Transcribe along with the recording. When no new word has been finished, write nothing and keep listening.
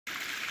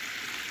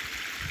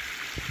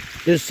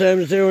This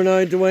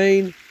 709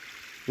 Dwayne,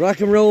 Rock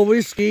and Roll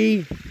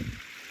Whiskey.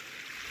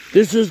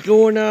 This is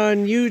going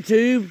on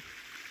YouTube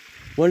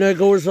when I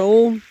goes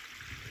home.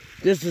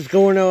 This is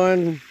going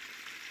on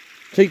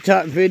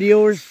TikTok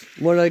videos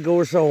when I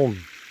goes home.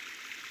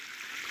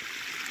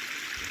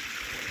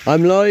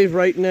 I'm live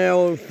right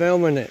now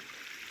filming it.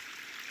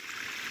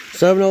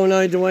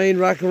 709 Dwayne,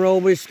 Rock and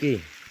Roll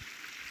Whiskey.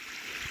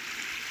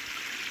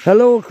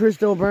 Hello,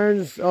 Crystal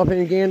Burns up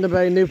in Gander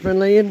Bay,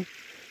 Newfoundland.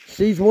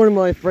 She's one of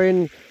my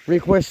friend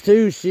requests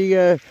too. She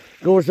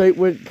goes out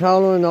with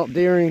Colin up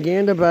there in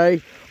Gander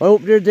Bay. I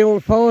hope they're doing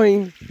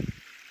fine.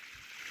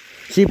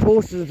 She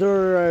posted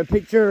her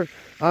picture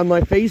on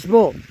my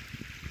Facebook.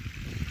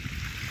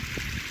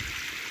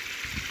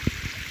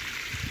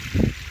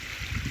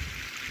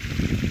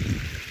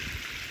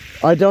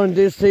 I done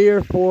this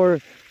here for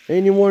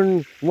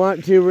anyone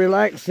want to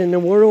relax in the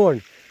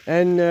world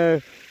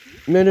and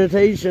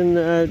meditation.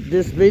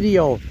 This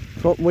video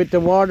with the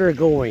water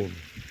going.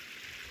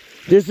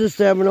 This is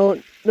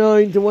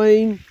 709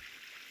 Dwayne,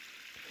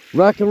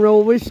 Rock and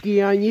Roll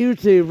Whiskey on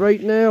YouTube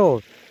right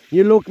now.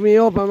 You look me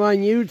up, I'm on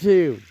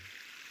YouTube.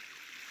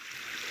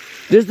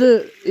 This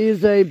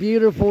is a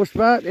beautiful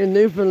spot in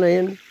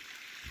Newfoundland.